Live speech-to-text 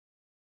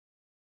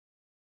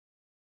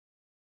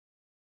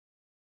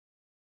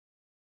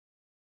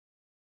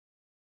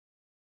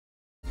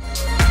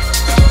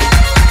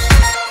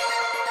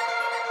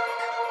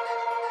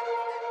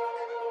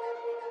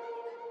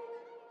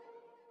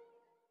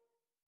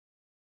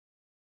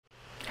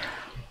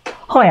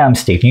Hi, I'm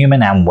Steve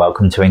Newman and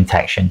welcome to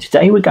Intection.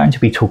 Today we're going to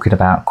be talking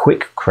about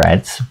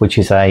QuickCreds, which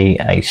is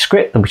a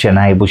script which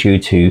enables you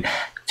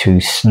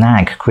to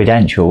snag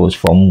credentials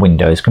from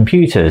Windows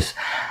computers.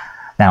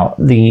 Now,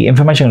 the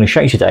information I'm going to show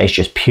you today is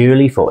just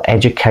purely for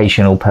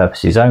educational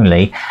purposes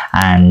only,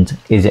 and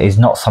is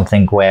not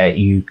something where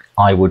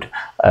I would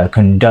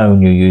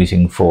condone you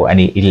using for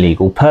any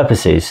illegal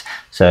purposes.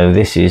 So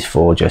this is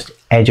for just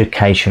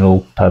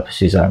educational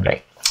purposes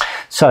only.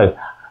 So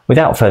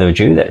without further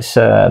ado, let's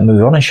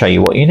move on and show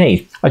you what you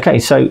need. Okay,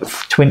 so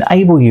to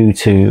enable you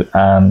to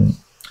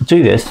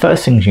do this,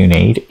 first things you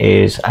need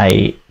is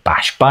a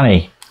bash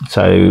bunny.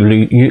 So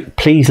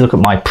please look at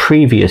my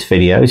previous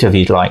videos if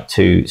you'd like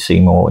to see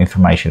more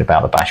information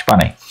about the bash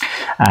bunny.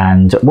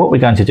 And what we're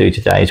going to do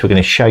today is we're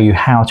going to show you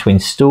how to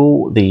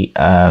install the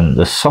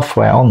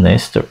software on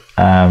this that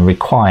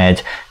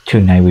required to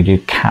enable you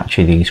to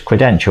capture these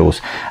credentials.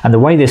 And the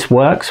way this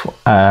works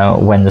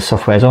when the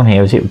software is on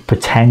here is it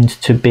pretends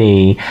to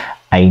be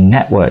a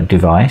network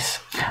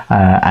device,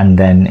 and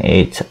then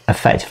it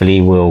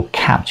effectively will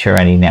capture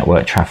any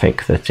network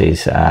traffic that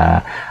is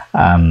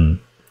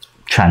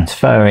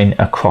transferring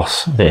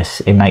across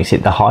this. It makes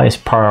it the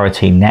highest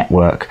priority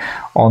network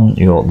on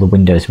the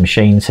Windows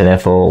machine, so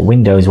therefore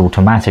Windows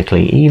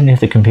automatically, even if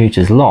the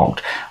computer's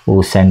locked,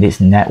 will send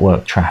its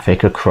network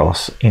traffic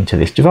across into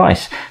this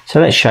device. So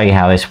let's show you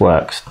how this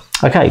works.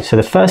 Okay, so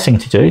the first thing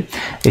to do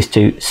is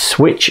to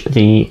switch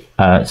the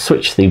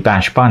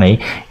bash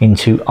bunny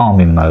into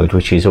arming mode,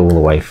 which is all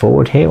the way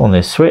forward here on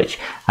this switch,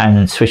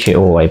 and switch it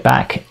all the way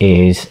back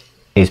is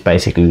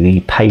basically the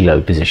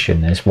payload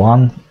position. There's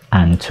 1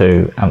 and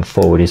 2, and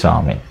forward is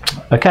arming.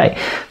 Okay,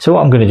 so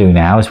what I'm going to do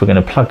now is we're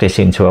going to plug this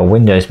into a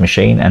Windows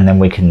machine, and then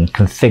we can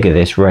configure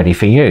this ready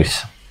for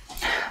use.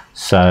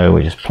 So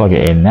we just plug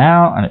it in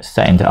now, and it's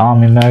set into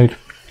arming mode.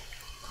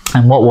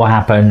 And what will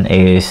happen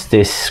is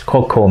this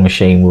quad-core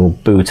machine will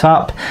boot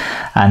up,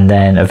 and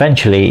then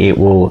eventually it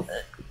will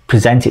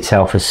present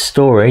itself as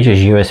storage, as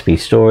USB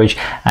storage,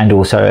 and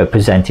also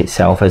present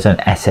itself as an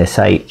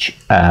SSH,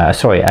 a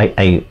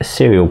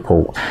serial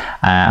port.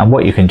 And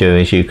what you can do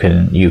is you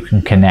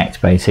can connect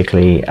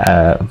basically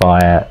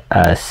via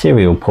a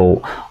serial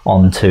port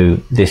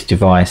onto this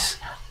device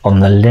on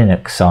the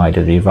Linux side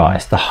of the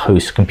device, the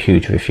host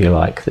computer, if you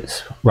like,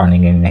 that's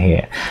running in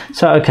here.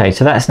 So okay,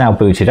 so that's now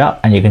booted up,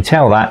 and you can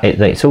tell that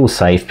it's all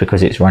safe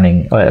because it's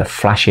running,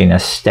 flashing a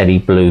steady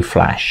blue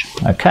flash.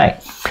 Okay.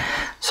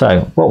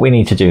 So what we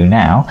need to do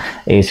now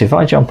is if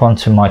I jump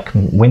onto my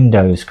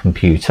Windows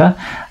computer,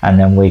 and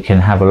then we can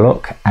have a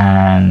look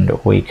and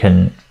we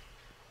can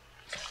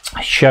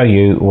show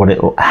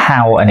you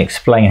how and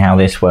explain how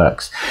this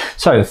works.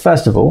 So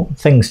first of all,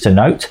 things to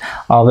note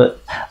are that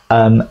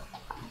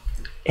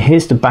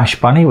here's the bash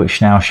bunny,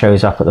 which now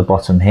shows up at the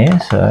bottom here.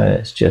 So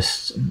let's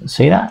just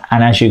see that.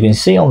 And as you can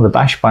see on the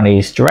bash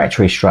bunny's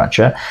directory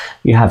structure,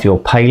 you have your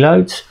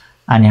payloads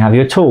and you have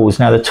your tools.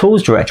 Now the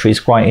tools directory is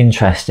quite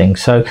interesting.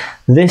 So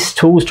this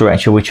tools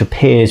directory, which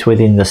appears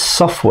within the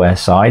software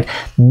side,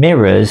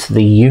 mirrors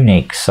the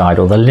Unix side,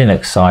 or the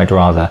Linux side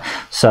rather.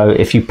 So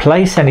if you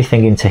place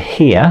anything into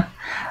here,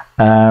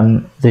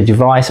 the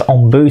device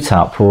on boot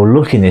up will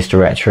look in this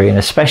directory, and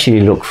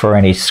especially look for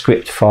any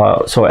script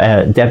files or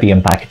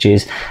Debian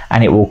packages,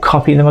 and it will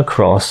copy them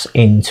across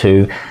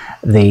into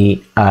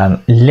the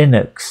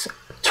Linux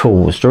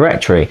tools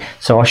directory.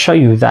 So I'll show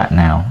you that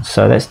now.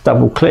 So let's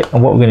double click,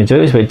 and what we're going to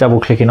do is we're double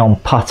clicking on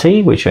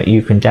Putty, which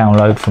you can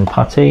download from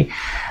Putty,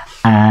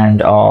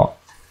 and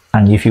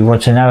if you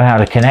want to know how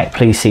to connect,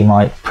 please see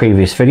my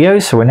previous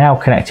videos. So we're now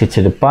connected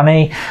to the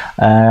bunny,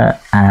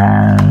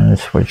 and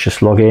we'll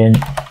just log in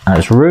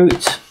as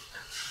root,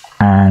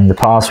 and the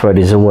password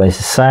is always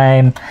the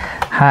same,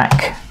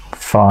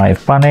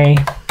 hack5bunny.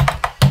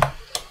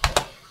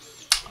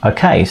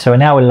 Okay, so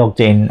now we're logged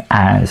in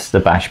as the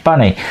bash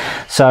bunny.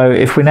 So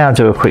if we now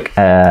do a quick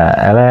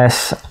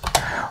ls,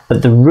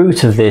 at the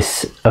root of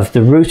this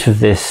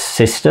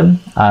system,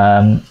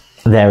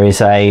 there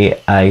is a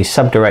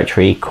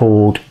subdirectory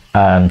called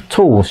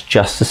tools,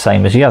 just the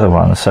same as the other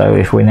one. So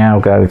if we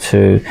now go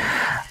to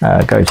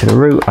the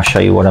root, I'll show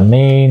you what I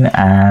mean,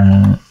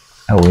 and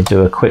we'll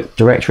do a quick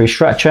directory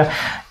structure,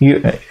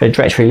 a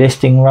directory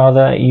listing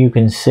rather. You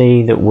can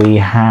see that we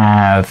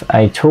have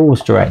a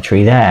tools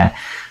directory there.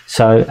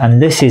 So, and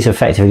this is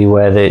effectively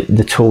where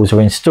the tools are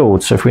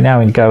installed. So if we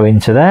now go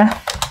into there,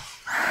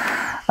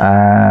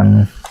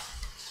 and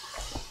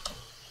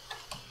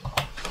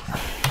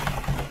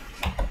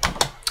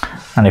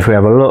if we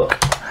have a look,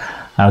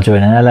 I'll do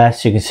an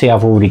ls, you can see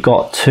I've already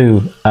got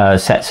 2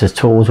 sets of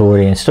tools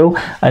already installed,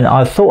 and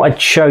I thought I'd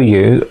show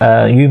you,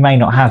 you may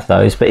not have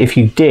those, but if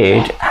you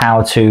did,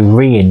 how to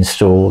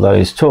reinstall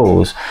those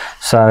tools.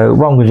 So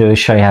what I'm going to do is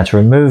show you how to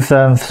remove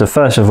them. So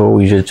first of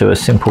all, you just do a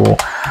simple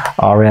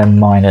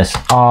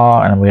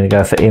rm-r, and I'm going to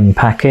go for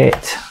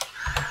Impacket,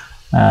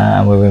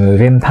 and we'll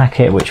remove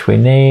Impacket, which we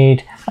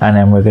need, and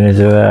then we're going to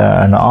do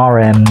an rm-r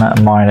and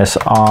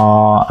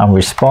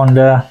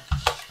Responder,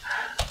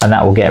 and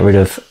that will get rid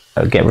of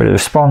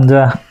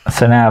Responder.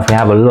 So now if we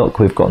have a look,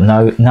 we've got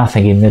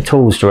nothing in the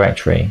tools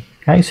directory.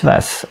 Okay, so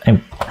let's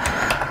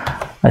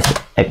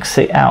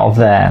exit out of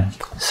there.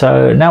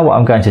 So now what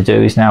I'm going to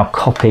do is now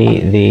copy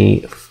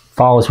the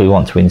files we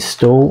want to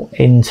install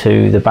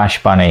into the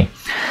Bash Bunny.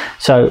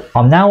 So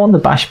I'm now on the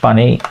Bash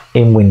Bunny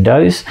in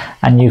Windows,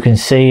 and you can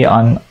see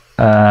I'm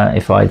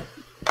if I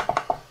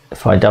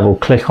double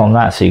click on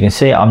that, so you can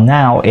see I'm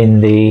now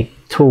in the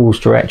tools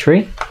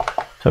directory.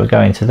 So we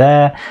go into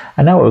there,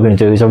 and now what we're going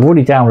to do is I've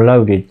already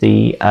downloaded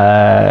the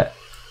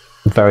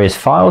various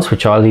files,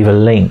 which I'll leave a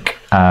link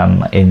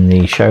in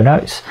the show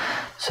notes.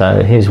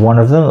 So here's one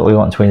of them that we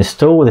want to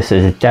install. This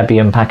is a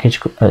Debian package,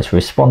 that's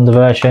Responder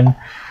version,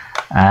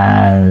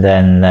 and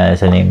then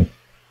there's an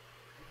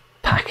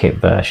Impacket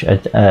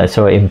version,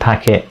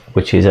 Impacket,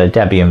 which is a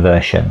Debian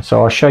version.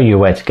 So I'll show you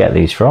where to get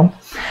these from.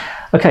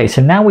 Okay,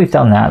 so now we've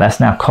done that, that's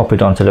now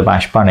copied onto the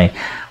Bash Bunny.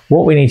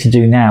 What we need to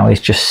do now is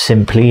just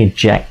simply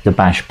eject the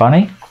Bash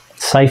Bunny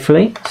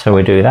safely. So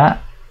we do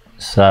that.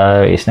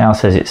 So it now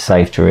says it's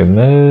safe to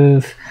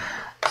remove.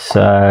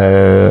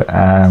 So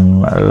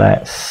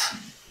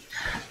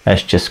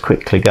let's just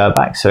quickly go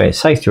back. So it's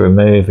safe to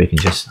remove. We can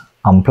just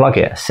unplug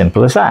it, as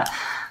simple as that.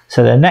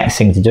 So the next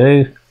thing to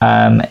do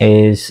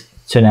is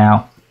to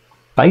now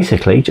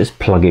basically just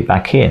plug it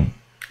back in.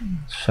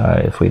 So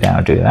if we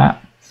now do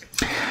that,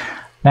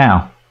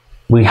 now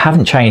we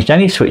haven't changed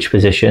any switch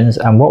positions,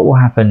 and what will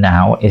happen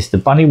now is the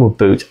Bunny will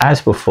boot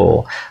as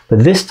before,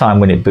 but this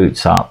time when it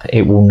boots up,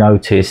 it will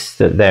notice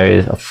that there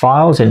is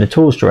files in the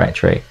tools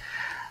directory,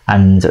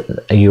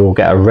 and you'll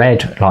get a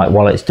red light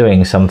while it's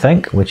doing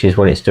something, which is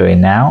what it's doing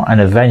now, and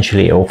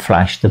eventually it will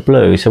flash the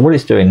blue. So what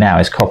it's doing now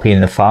is copying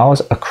the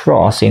files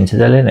across into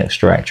the Linux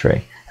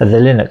directory, the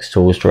Linux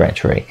tools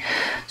directory.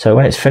 So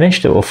when it's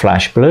finished, it will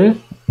flash blue,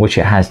 which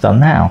it has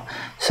done now.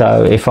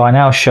 So if I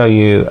now show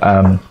you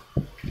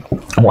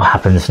what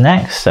happens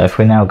next, so if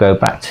we now go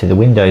back to the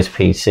Windows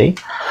PC,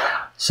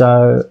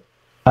 so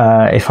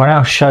if I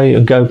now show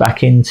you, go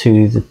back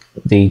into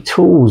the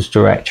tools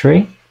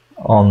directory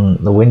on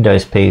the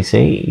Windows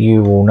PC,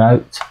 you will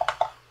note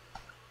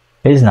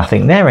there's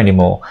nothing there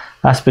anymore.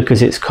 That's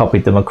because it's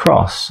copied them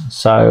across.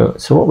 So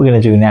what we're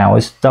going to do now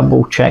is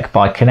double check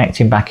by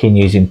connecting back in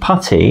using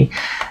PuTTY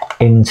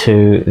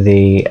into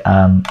the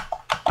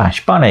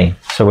Bash Bunny.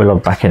 So we'll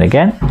log back in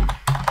again.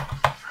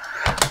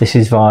 This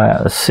is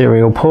via a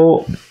serial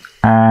port,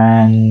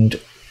 and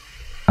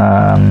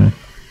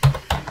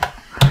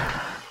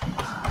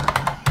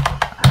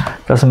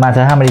doesn't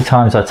matter how many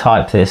times I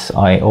type this,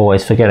 I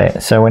always forget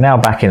it. So we're now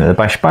back into the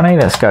Bash Bunny.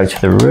 Let's go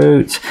to the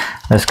root,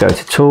 let's go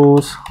to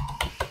tools,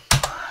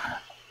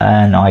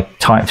 and I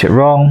typed it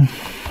wrong.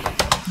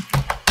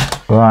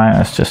 Right,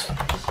 let's just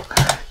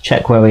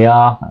check where we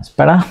are, that's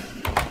better.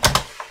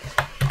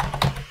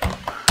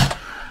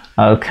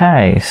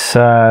 Okay,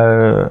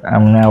 so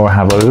now we'll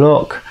have a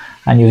look,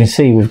 and you can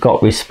see we've got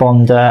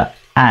Responder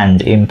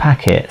and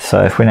Impacket.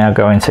 So if we now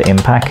go into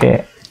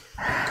Impacket,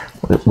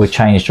 we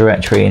change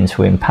directory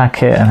into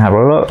Impacket and have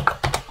a look,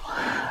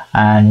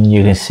 and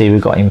you can see we've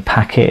got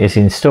Impacket is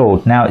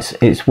installed. Now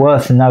it's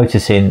worth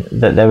noticing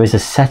that there is a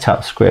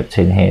setup script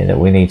in here that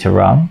we need to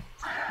run,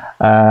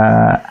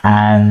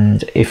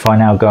 and if I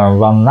now go and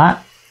run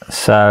that,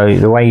 so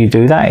the way you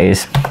do that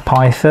is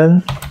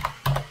Python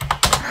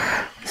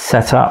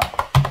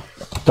setup.py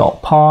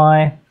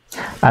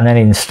and then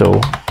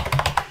install.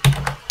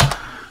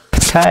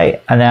 Okay,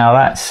 and now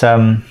that's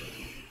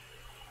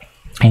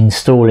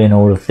installing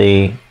all of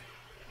the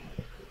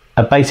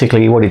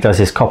basically what it does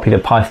is copy the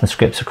Python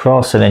scripts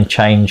across and then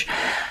change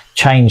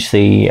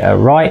the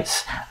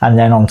rights, and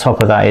then on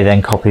top of that it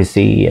then copies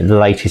the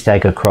latest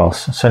egg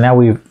across. So now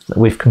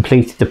we've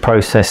completed the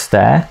process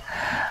there.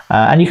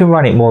 And you can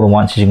run it more than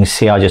once. As you can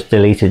see, I just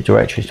deleted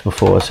directories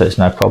before, so it's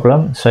no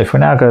problem. So if we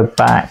now go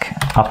back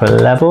up a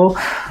level,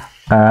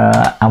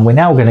 and we're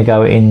now going to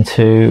go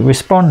into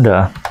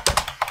Responder.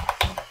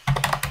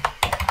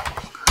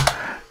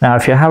 Now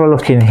if you have a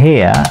look in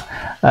here,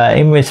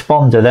 in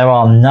Responder there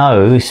are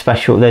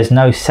there's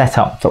no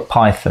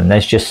setup.python,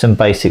 there's just some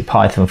basic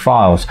Python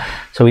files.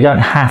 So we don't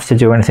have to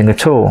do anything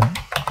at all.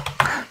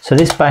 So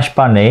this Bash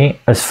Bunny,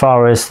 as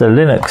far as the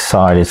Linux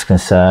side is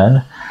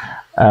concerned,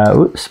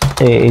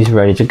 it is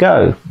ready to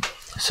go.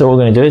 So what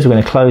we're going to do is we're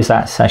going to close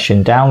that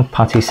session down,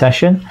 PuTTY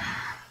session.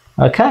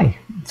 Okay,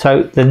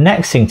 so the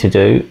next thing to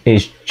do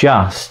is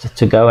just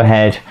to go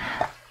ahead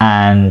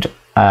and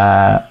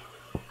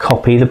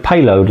copy the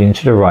payload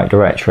into the right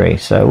directory.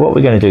 So what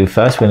we're going to do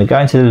first, we're going to go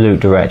into the root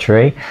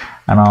directory,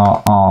 and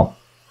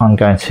I'm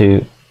going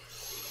to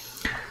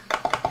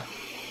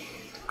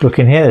look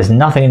in here. There's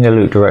nothing in the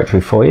root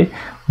directory for you.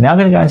 We're now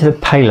going to go into the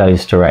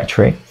payloads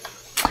directory,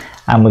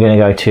 and we're going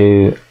to go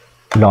to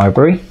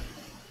library,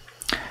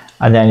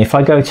 and then if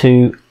I go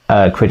to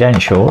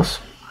credentials,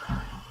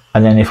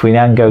 and then if we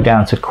then go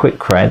down to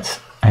QuickCreds,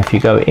 and if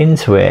you go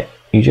into it,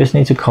 you just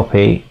need to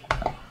copy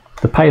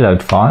the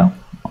payload file.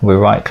 We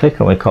right click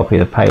and we copy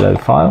the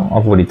payload file.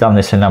 I've already done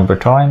this a number of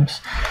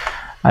times.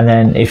 And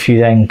then if you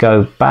then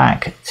go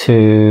back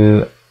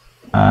to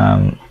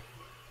the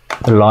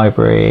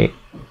library,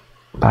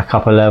 back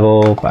up a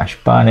level, Bash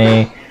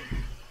Bunny,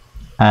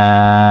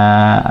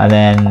 and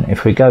then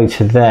if we go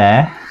to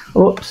there,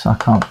 oops, I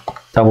can't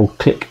double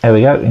click, there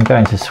we go, and go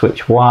into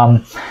switch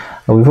 1.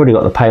 We've already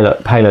got the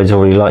payloads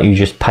already, like you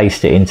just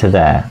paste it into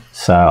there,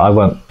 so I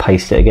won't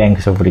paste it again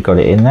because I've already got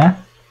it in there,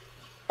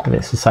 but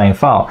it's the same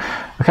file.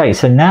 Okay,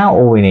 so now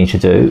all we need to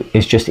do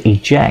is just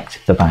eject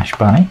the Bash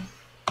Bunny,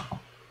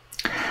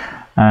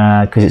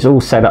 because it's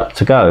all set up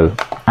to go,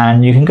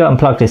 and you can go and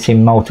plug this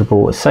in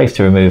multiple, it's safe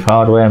to remove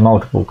hardware,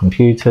 multiple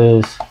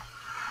computers.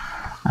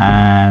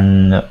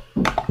 And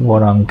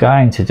what I'm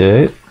going to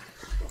do,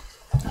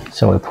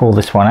 so we pull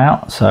this one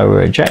out, so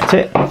we eject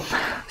it.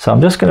 So I'm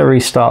just going to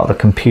restart the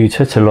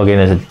computer to log in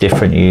as a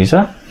different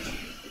user.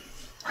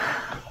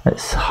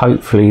 Let's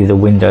hopefully the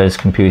Windows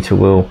computer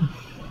will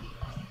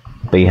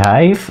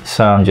behave.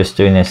 So I'm just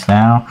doing this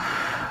now.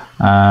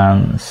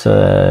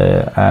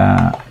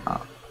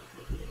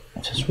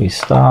 Just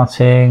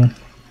restarting.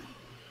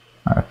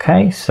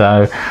 Okay,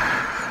 so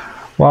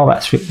while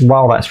that's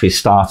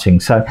restarting,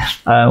 so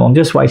I'm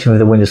just waiting for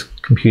the Windows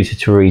computer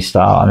to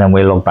restart, and then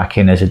we'll log back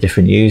in as a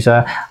different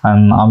user.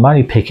 I'm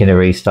only picking a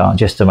restart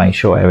just to make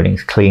sure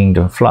everything's cleaned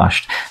and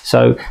flushed.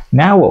 So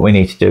now what we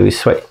need to do is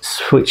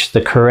switch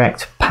the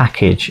correct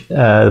package,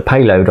 the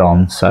payload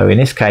on. So in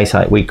this case,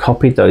 we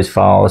copied those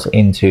files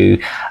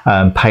into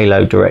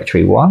payload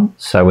directory 1,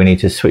 so we need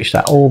to switch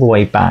that all the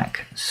way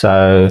back.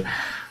 So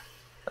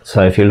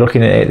if you're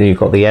looking at it, you've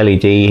got the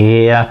LED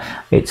here,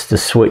 it's the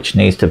switch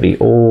needs to be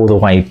all the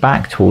way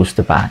back towards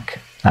the back.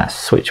 That's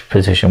switch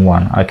position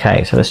 1.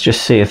 Okay, so let's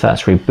just see if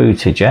that's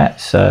rebooted yet.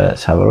 So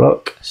let's have a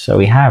look. So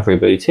we have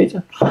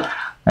rebooted.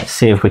 Let's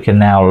see if we can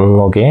now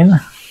log in.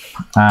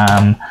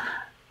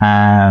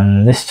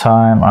 And this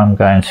time I'm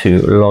going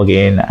to log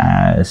in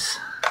as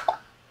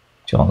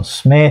John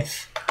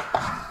Smith.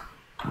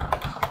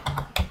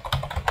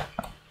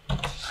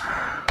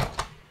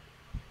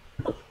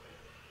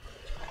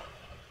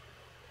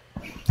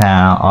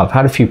 Now, I've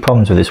had a few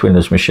problems with this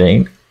Windows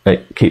machine.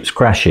 It keeps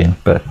crashing,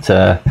 but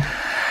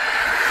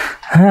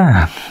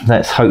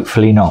let's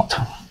hopefully not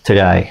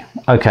today.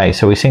 Okay,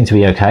 so we seem to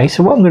be okay.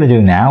 So what I'm going to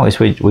do now is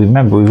we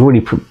remember we've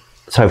already,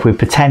 so if we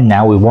pretend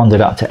now we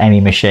wandered up to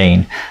any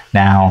machine,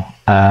 now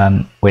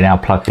we now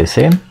plug this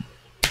in.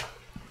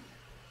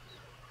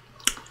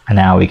 And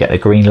now we get the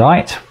green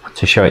light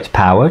to show it's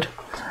powered.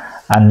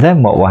 And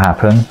then what will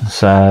happen,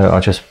 so I'll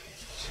just,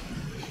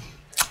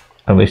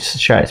 and we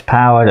show it's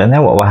powered, and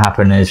then what will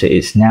happen is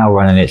it's now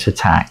running its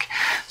attack.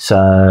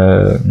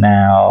 So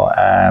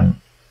now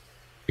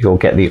you'll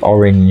get the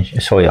orange,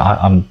 sorry,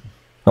 I'm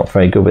not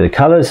very good with the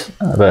colors,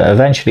 but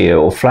eventually it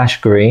will flash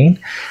green,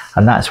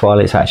 and that's while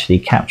it's actually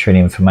capturing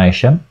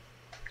information,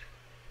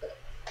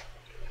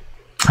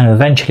 and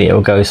eventually it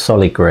will go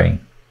solid green.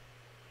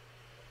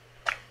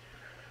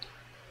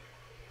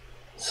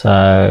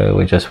 So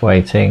we're just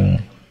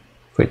waiting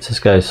for it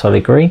to go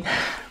solid green.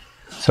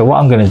 So what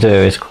I'm going to do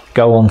is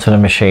go onto the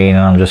machine,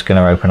 and I'm just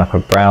going to open up a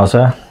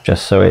browser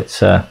just so it's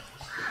so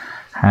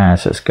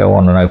let's go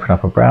on and open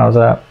up a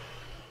browser,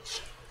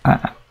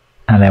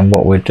 and then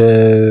what we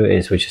do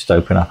is we just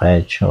open up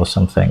Edge or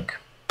something.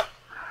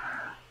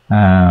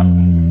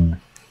 There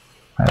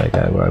we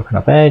go, we'll open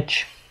up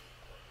Edge,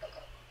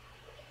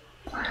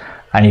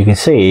 and you can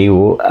see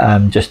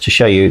just to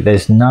show you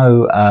there's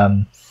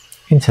no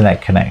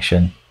internet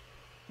connection.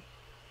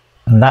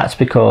 And that's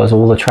because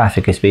all the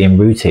traffic is being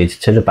routed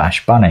to the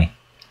Bash Bunny.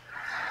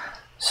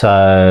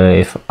 So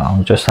if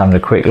I'm just having a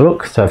quick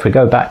look, so if we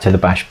go back to the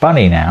Bash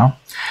Bunny now,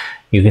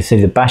 you can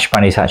see the Bash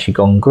Bunny's actually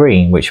gone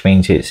green, which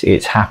means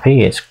it's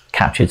happy, it's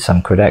captured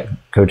some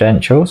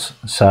credentials,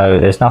 so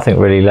there's nothing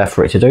really left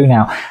for it to do.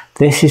 Now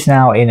this is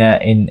now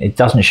it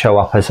doesn't show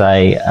up as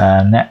a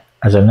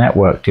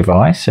network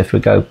device. If we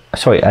go,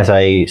 sorry, as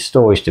a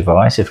storage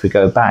device, if we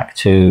go back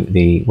to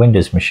the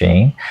Windows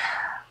machine,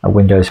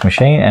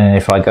 and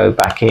if I go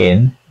back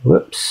in,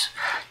 whoops,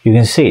 you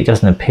can see it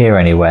doesn't appear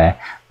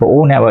anywhere, but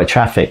all network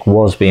traffic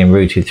was being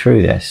routed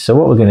through this. So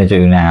what we're going to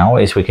do now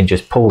is we can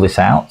just pull this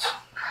out,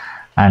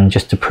 and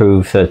just to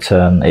prove that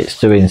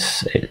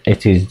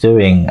it is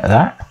doing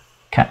that,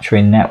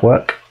 capturing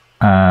network,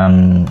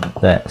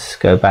 let's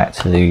go back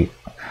to the,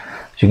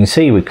 as you can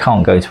see we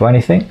can't go to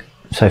anything.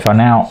 So if I'm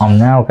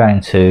now going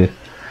to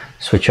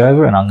switch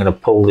over, and I'm going to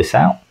pull this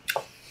out.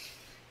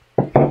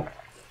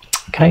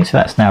 Okay, so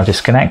that's now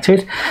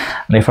disconnected,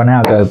 and if I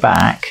now go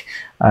back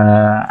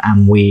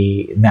and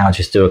we now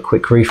just do a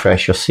quick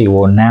refresh, you'll see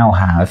we'll now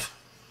have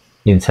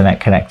internet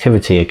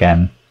connectivity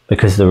again,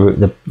 because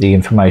the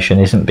information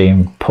isn't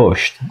being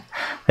pushed,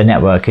 the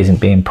network isn't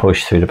being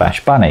pushed through the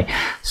Bash Bunny.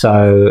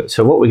 So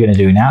what we're going to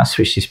do now is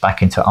switch this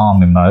back into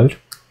arming mode.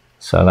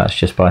 So that's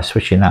just by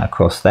switching that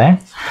across there,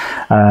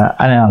 and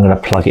then I'm going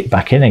to plug it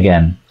back in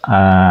again,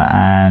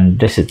 and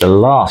this is the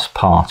last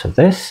part of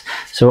this.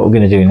 So what we're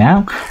going to do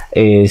now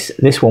is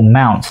this will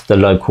mount the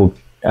local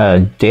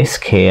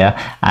disk here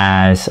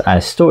as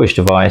a storage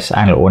device,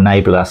 and it will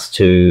enable us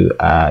to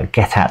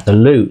get at the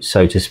loot,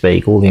 so to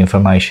speak, all the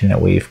information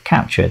that we've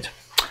captured.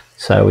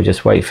 So we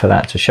just wait for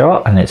that to show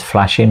up, and it's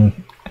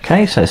flashing.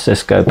 Okay, so let's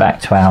just go back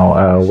to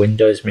our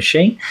Windows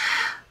machine.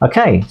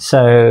 Okay,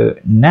 so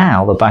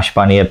now the Bash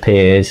Bunny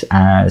appears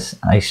as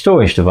a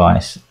storage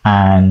device,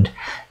 and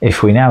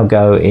if we now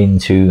go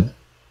into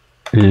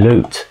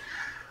loot,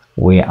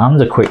 we're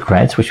under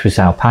QuickCreds, which was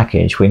our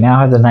package. We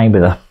now have the name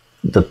of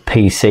the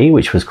PC,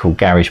 which was called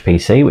Garage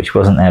PC, which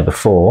wasn't there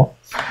before.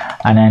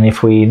 And then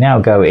if we now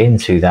go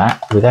into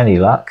that, with any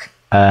luck,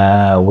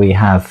 we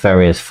have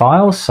various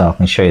files, so I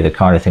can show you the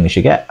kind of things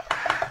you get.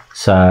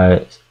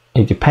 So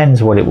it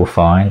depends what it will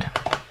find.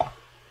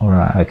 All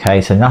right,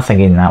 okay, so nothing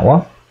in that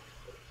one.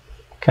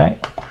 Okay,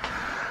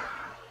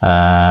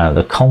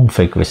 the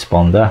config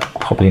responder,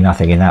 probably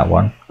nothing in that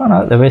one. Oh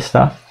no, there is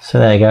stuff. So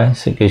there you go.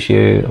 So it gives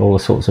you all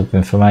sorts of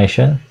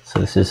information. So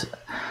this is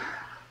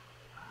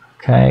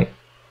okay.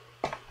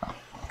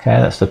 Okay,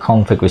 that's the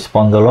config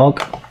responder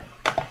log.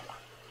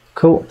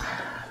 Cool.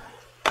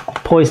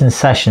 Poison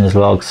sessions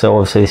log. So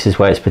obviously this is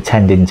where it's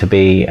pretending to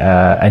be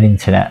an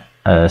internet.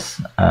 It's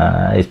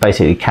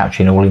basically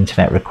capturing all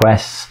internet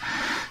requests.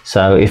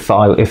 So if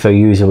a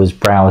user was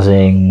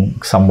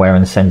browsing somewhere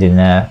and sending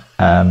their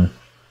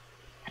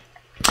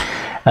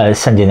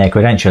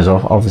credentials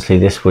off, obviously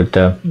this would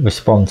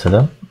respond to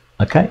them.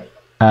 Okay.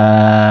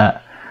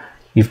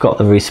 You've got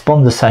the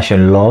responder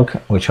session log,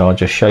 which I'll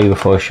just show you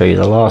before I show you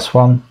the last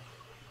one.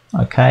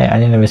 Okay,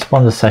 and in the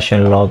responder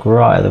session log,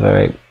 right at the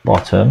very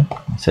bottom,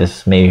 it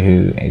says me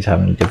who is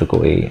having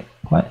difficulty.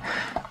 Right,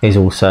 is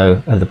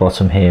also at the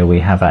bottom here. We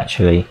have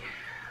actually.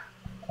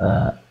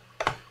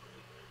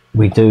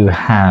 We do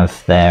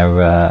have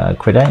their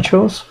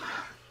credentials,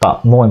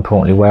 but more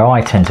importantly, where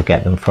I tend to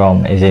get them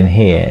from is in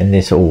here in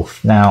this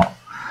auth. Now,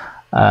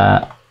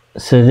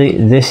 so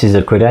this is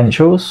the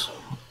credentials.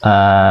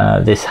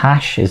 This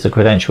hash is the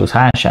credentials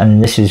hash,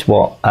 and this is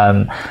what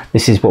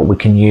we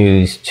can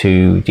use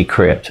to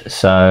decrypt.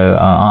 So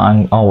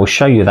I will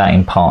show you that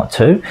in part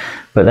 2.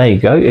 But there you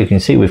go. You can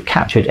see we've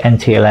captured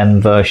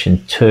NTLM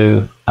version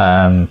 2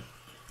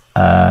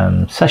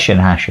 session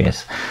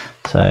hashes.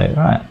 So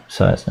right,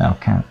 so let's now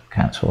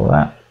cancel all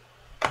that.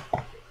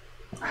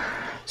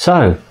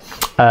 So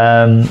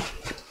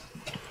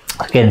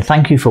again,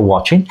 thank you for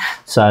watching.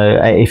 So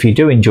if you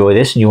do enjoy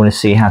this and you want to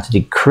see how to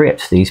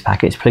decrypt these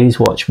packets, please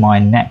watch my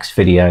next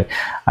video,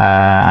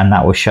 and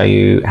that will show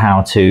you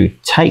how to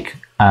take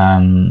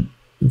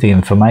the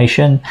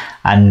information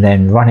and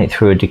then run it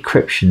through a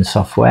decryption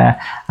software,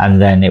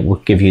 and then it will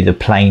give you the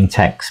plain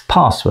text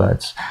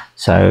passwords.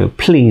 So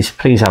please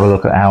have a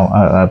look at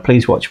our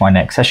please watch my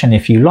next session.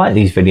 If you like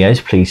these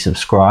videos, please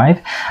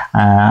subscribe.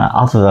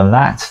 Other than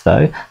that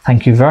though,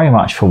 thank you very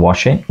much for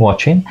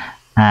watching,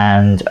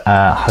 and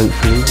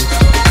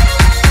hopefully